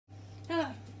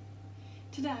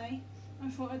today I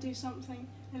thought I'd do something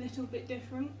a little bit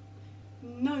different.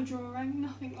 No drawing,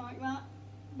 nothing like that.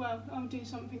 Well, I'll do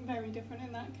something very different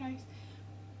in that case.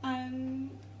 And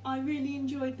I really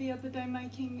enjoyed the other day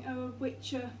making a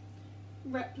Witcher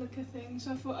replica thing,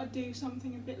 so I thought I'd do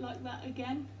something a bit like that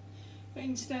again. But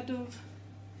instead of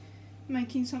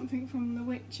making something from The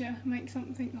Witcher, make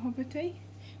something hobbity,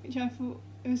 which I thought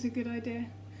was a good idea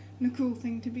and a cool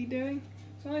thing to be doing.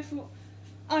 So I thought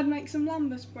I'd make some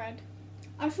Lembas bread.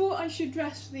 I thought I should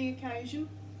dress for the occasion,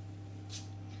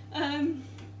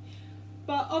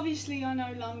 but obviously I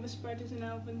know Lembas bread is an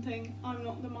elven thing. I'm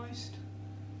not the most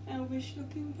elvish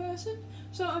looking person,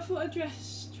 so I thought I'd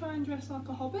try and dress like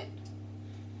a hobbit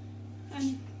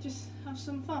and just have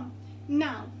some fun.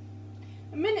 Now,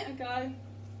 a minute ago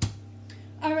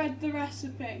I read the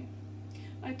recipe.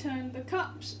 I turned the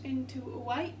cups into a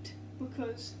weight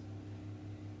because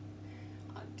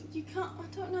I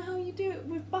don't know how you do it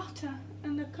with butter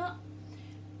and a cup,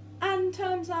 and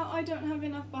turns out I don't have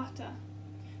enough butter,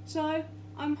 so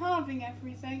I'm halving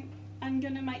everything and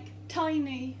gonna make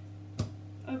tiny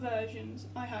versions,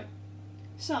 I hope.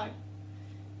 So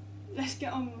let's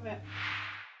get on with it.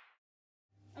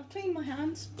 I've cleaned my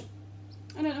hands.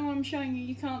 I don't know why I'm showing you,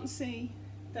 you can't see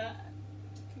that.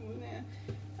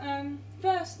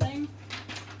 First thing,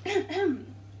 it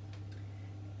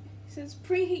says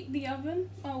preheat the oven.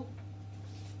 Oh,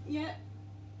 yeah.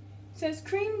 It says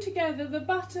cream together the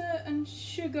butter and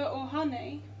sugar or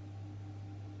honey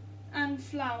and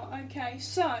flour. Okay,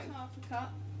 so half a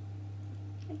cup.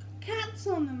 Cats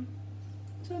on them.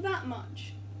 So that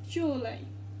much, surely.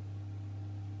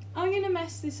 I'm going to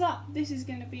mess this up. This is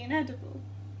going to be inedible.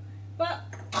 But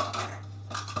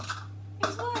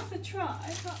it's worth a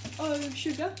try. Oh,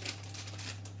 sugar.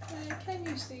 Can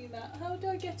you see that? How do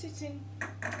I get it in?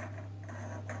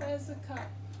 There's the cup.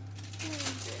 Oh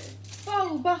dear.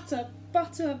 Bowl, butter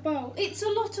bowl. It's a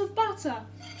lot of butter.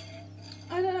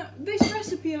 I don't know. This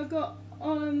recipe I got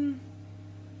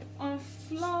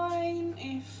offline.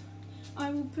 If I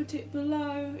will put it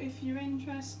below if you're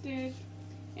interested.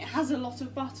 It has a lot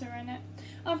of butter in it.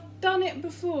 I've done it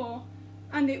before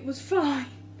and it was fine.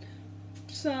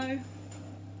 So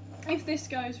if this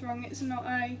goes wrong, it's not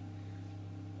a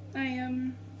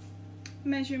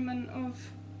measurement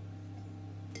of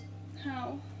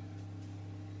how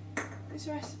this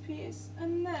recipe is.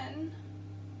 And then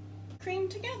cream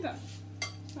together.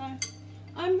 So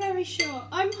I'm very sure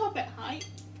I'm hobbit height,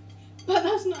 but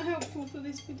that's not helpful for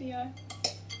this video.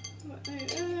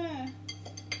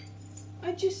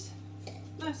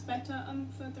 That's better, I'm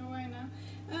further away now.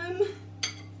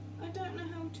 I don't know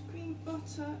how to cream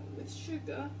butter with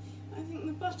sugar. I think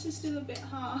the butter's still a bit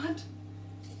hard.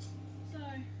 So,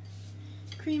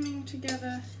 creaming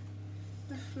together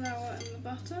the flour and the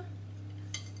butter,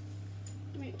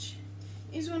 which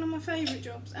is one of my favourite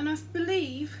jobs. And I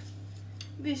believe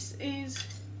this is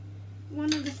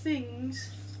one of the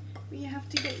things where you have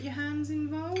to get your hands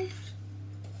involved,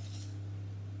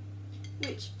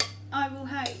 which I will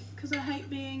hate, because I hate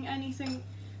being anything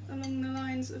along the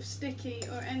lines of sticky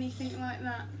or anything like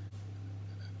that.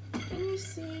 Can you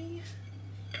see?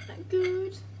 Is that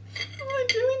good? Am I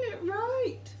doing it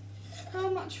right? How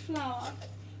much flour?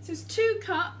 It says 2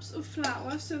 cups of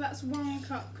flour, so that's 1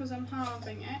 cup because I'm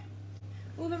halving it.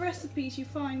 All the recipes you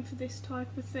find for this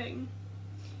type of thing,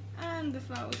 and the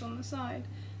flours on the side,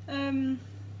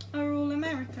 are all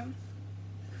American.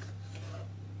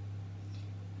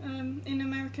 In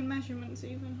American measurements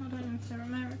even. I don't know if they're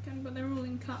American, but they're all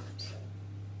in cups.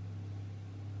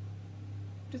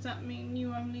 Does that mean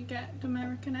you only get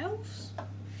American elves?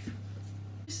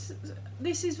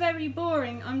 This is very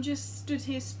boring. I'm just stood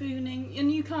here spooning,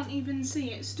 and you can't even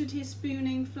see it, stood here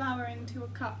spooning flour into a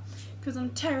cup, because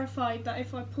I'm terrified that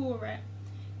if I pour it,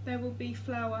 there will be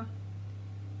flour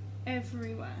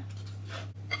everywhere.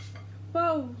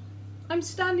 Whoa! I'm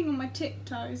standing on my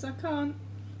tiptoes, I can't.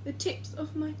 The tips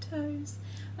of my toes,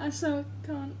 so I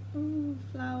can't. Ooh,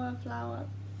 flour, flour.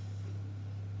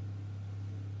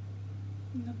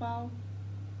 In the bowl.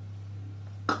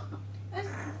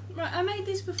 Right, I made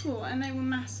these before and they were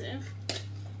massive,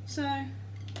 so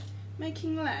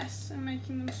making less and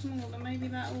making them smaller, maybe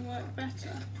that will work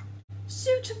better.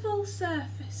 Suitable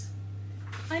surface.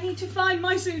 I need to find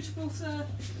my suitable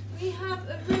surface. We have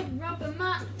a red rubber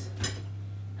mat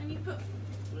and you put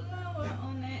flour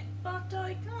on it, but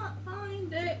I can't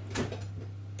find it.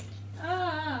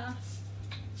 Ah,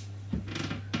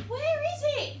 where is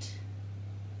it?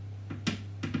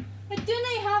 I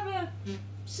don't have a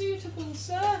suitable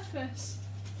surface.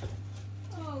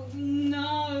 Oh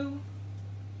no.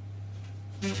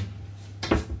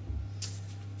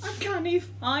 I can't even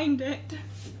find it.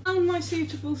 Found my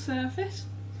suitable surface.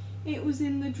 It was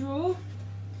in the drawer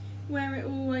where it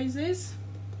always is,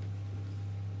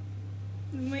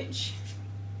 which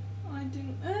I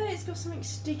didn't. It's got something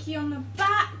sticky on the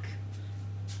back.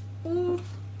 Oh,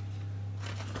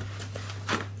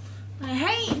 I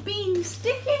hate being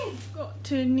sticky. Got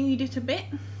to knead it a bit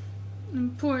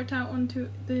and pour it out onto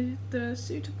the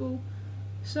suitable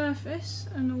surface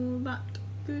and all that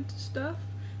good stuff.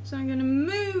 So I'm going to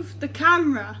move the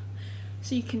camera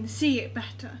so you can see it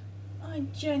better. I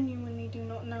genuinely do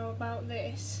not know about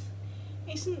this.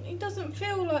 It doesn't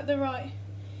feel like the right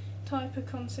type of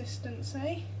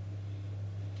consistency.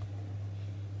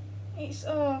 It's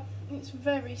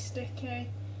very sticky.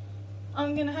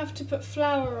 I'm going to have to put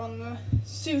flour on the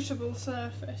suitable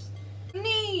surface.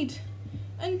 Knead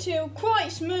until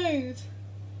quite smooth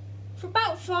for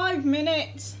about 5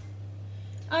 minutes.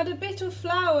 Add a bit of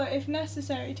flour if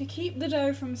necessary to keep the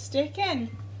dough from sticking.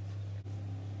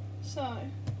 So,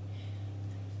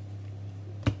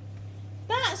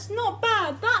 that's not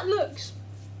bad. That looks,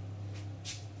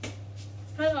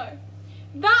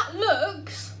 that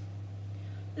looks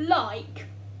like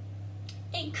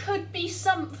it could be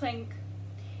something,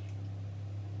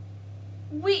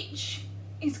 which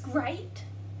is great.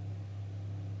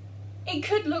 It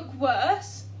could look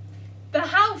worse. The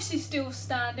house is still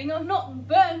standing. I've not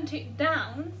burnt it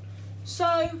down.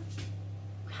 So,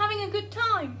 having a good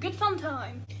time. Good fun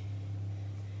time.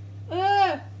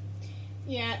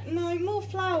 Yeah, no, more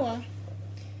flour.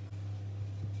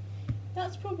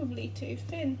 That's probably too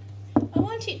thin. I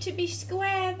want it to be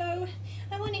square though.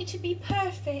 I want it to be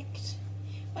perfect.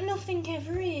 But nothing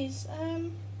ever is.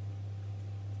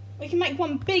 We can make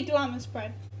one big Lembas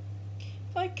spread.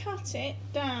 If I cut it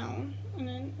down and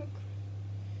then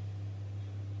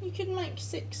you could make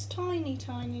 6 tiny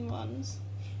ones.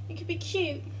 It could be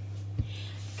cute. It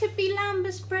could be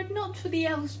Lembas spread not for the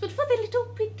elves but for the little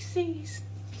pixies.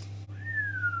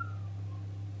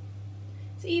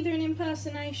 It's either an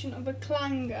impersonation of a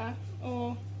clanger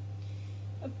or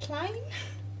a plane?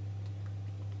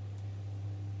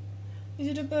 Is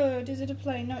it a bird? Is it a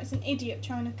plane? No, it's an idiot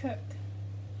trying to cook.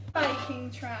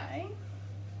 Baking tray.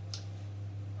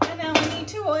 And now we need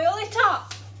to oil it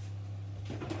up.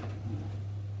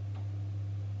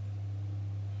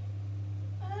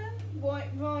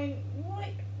 White wine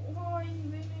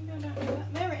vinegar, don't know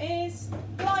that. There it is.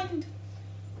 Blind.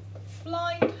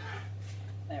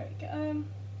 There we go.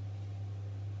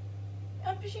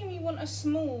 I presume you want a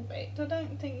small bit. I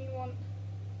don't think you want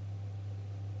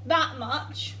that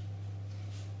much.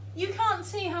 You can't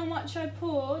see how much I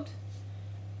poured,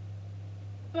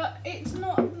 but it's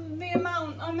not the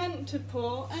amount I meant to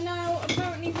pour. And now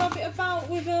apparently rub it about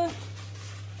with a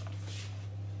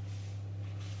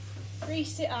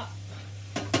grease it up.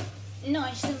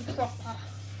 Nice and proper.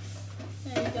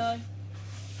 There we go.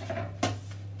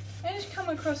 I just come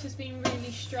across as being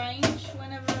really strange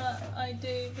whenever I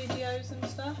do videos and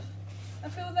stuff. I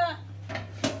feel that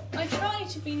I try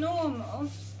to be normal,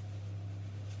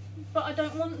 but I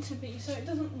don't want to be, so it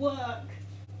doesn't work.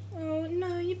 Oh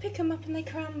no, you pick them up and they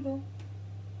crumble.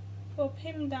 Pop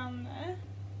him down there.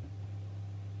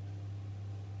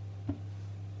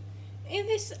 If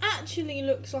this actually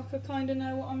looks like I kind of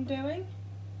know what I'm doing,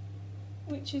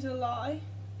 which is a lie.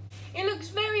 It looks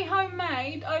very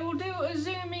homemade. I will do a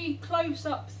zoomy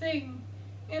close-up thing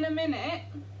in a minute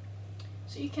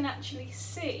so you can actually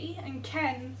see and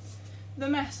ken the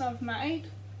mess I've made.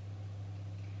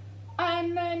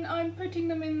 And then I'm putting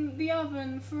them in the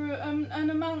oven for an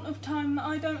amount of time that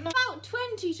I don't know. About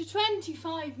 20 to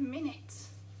 25 minutes.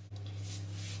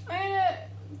 I'm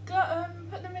gonna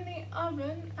put them in the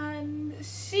oven and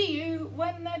see you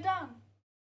when they're done.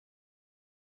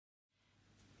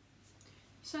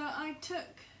 So I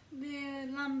took the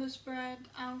Lembas bread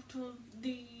out of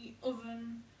the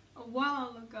oven a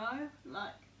while ago,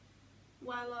 like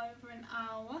well over an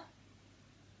hour.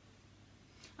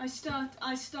 I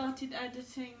started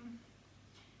editing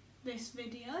this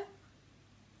video.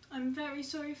 I'm very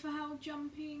sorry for how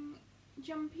jumpy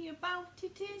about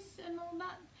it is and all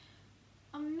that.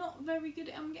 I'm not very good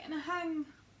at it. I'm getting a hang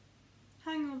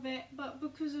of it, but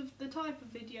because of the type of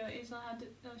video it is, I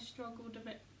struggled a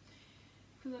bit.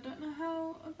 Because I don't know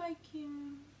how a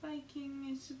baking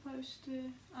is supposed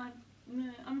to.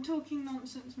 I'm talking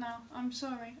nonsense now. I'm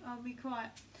sorry. I'll be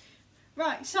quiet.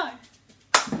 Right, so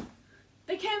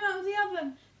they came out of the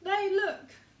oven. They look.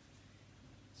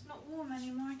 It's not warm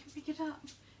anymore. I can pick it up.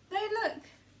 They look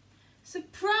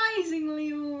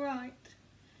surprisingly all right.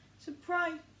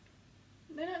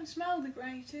 They don't smell the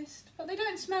greatest, but they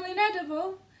don't smell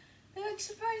inedible. They look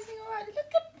surprisingly all right. Look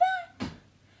at that.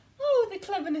 Oh, the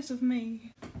cleverness of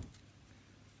me.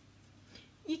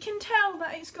 You can tell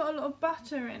that it's got a lot of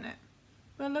butter in it.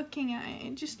 By looking at it,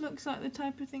 it just looks like the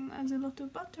type of thing that has a lot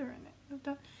of butter in it.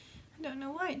 I don't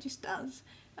know why, it just does.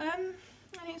 And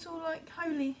it's all like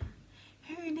holy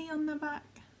on the back.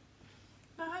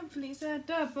 But hopefully it's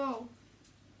edible.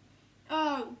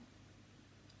 Oh.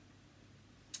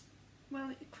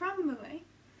 Well, it's crumbly.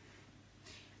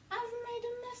 I've made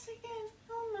a mess again.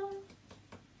 Oh no.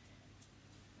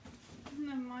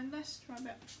 Never mind, let's try a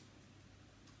bit.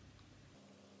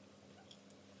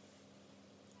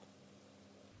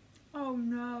 Oh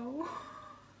no.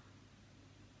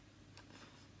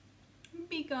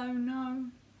 Big oh no.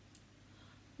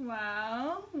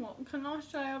 Well, what can I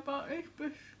say about these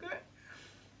biscuits?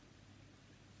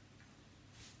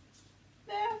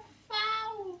 They're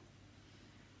foul.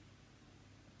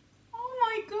 Oh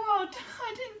my god,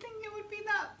 I didn't think it would be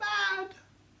that bad.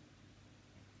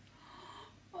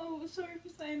 Oh, sorry for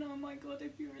saying oh my god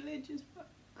if you're religious, but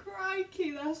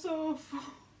crikey, that's awful.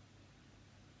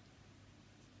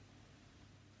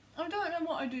 I don't know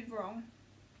what I did wrong.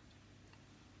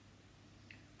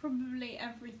 Probably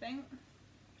everything.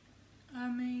 I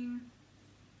mean,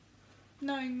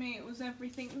 knowing me, it was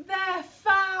everything. They're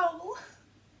foul!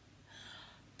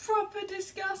 Proper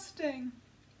disgusting.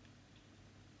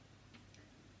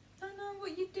 I don't know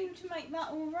what you do to make that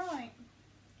alright.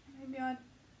 Maybe I'd...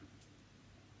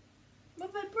 Well,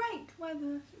 they break where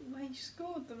you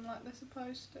scored them like they're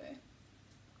supposed to.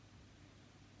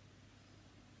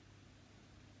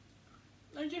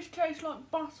 They just taste like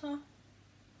butter.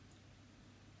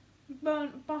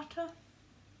 Burnt butter.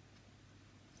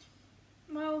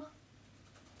 Well,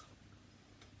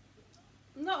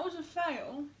 that was a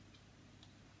fail.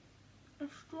 A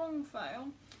strong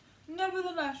fail.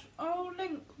 Nevertheless, I'll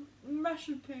link the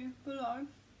recipe below.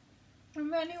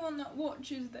 If anyone that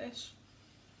watches this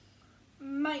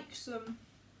makes them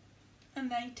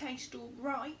and they taste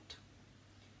alright,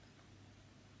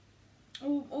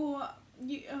 or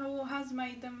has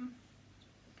made them,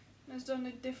 has done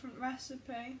a different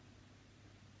recipe,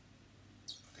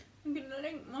 I'm going to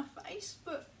link my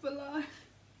Facebook below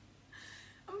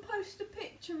and post a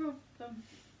picture of them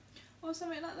or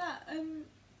something like that, and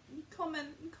comment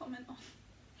on.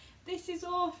 This is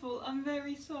awful, I'm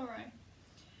very sorry.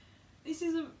 This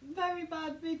is a very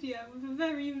bad video with a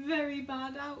very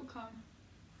bad outcome.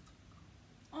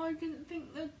 I didn't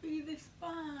think they'd be this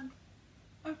bad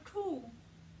at all.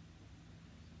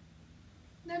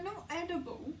 They're not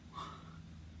edible.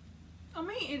 I'm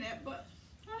eating it, but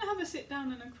I'm gonna have a sit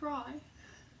down and a cry.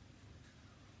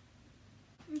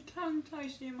 You can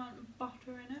taste the amount of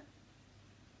butter in it.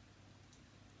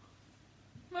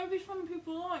 Maybe some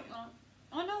people like that.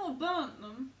 I know I burnt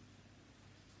them.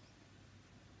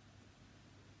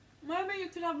 Maybe you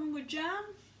could have them with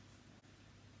jam.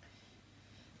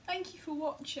 Thank you for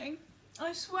watching.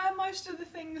 I swear most of the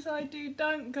things I do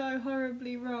don't go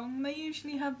horribly wrong. They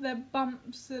usually have their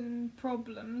bumps and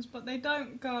problems, but they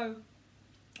don't go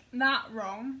that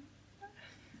wrong.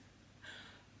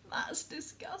 That's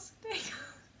disgusting.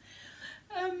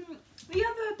 The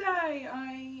other day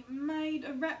I made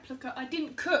a replica. I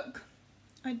didn't cook.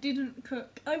 I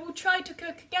will try to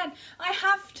cook again. I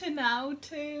have to now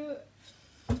to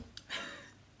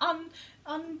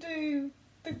undo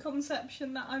the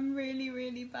conception that I'm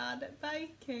really bad at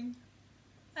baking.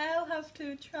 I'll have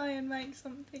to try and make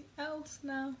something else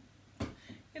now.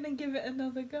 Gonna give it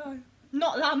another go.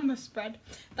 Not Lembas spread.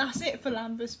 That's it for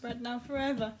Lembas spread now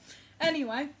forever.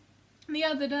 Anyway, the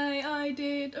other day I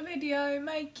did a video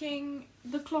making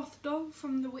the cloth doll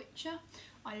from The Witcher.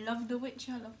 I love The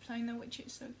Witcher, I love playing The Witcher,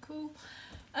 it's so cool.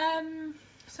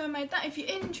 So I made that. If you're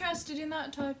interested in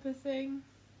that type of thing,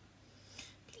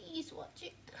 please watch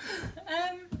it.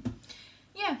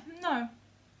 Yeah, no.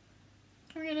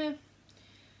 I'm gonna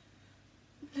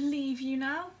leave you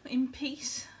now in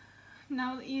peace,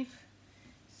 now that you've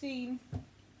seen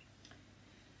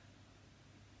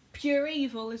pure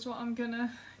evil is what I'm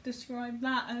gonna describe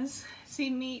that as.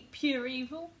 Seen me eat pure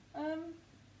evil.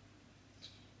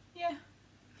 Yeah.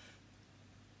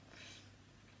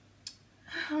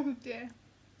 Oh dear.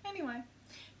 Anyway,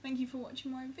 thank you for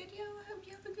watching my video. I hope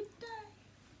you have a good day.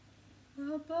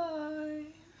 Bye bye.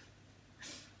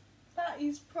 That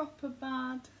is proper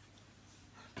bad.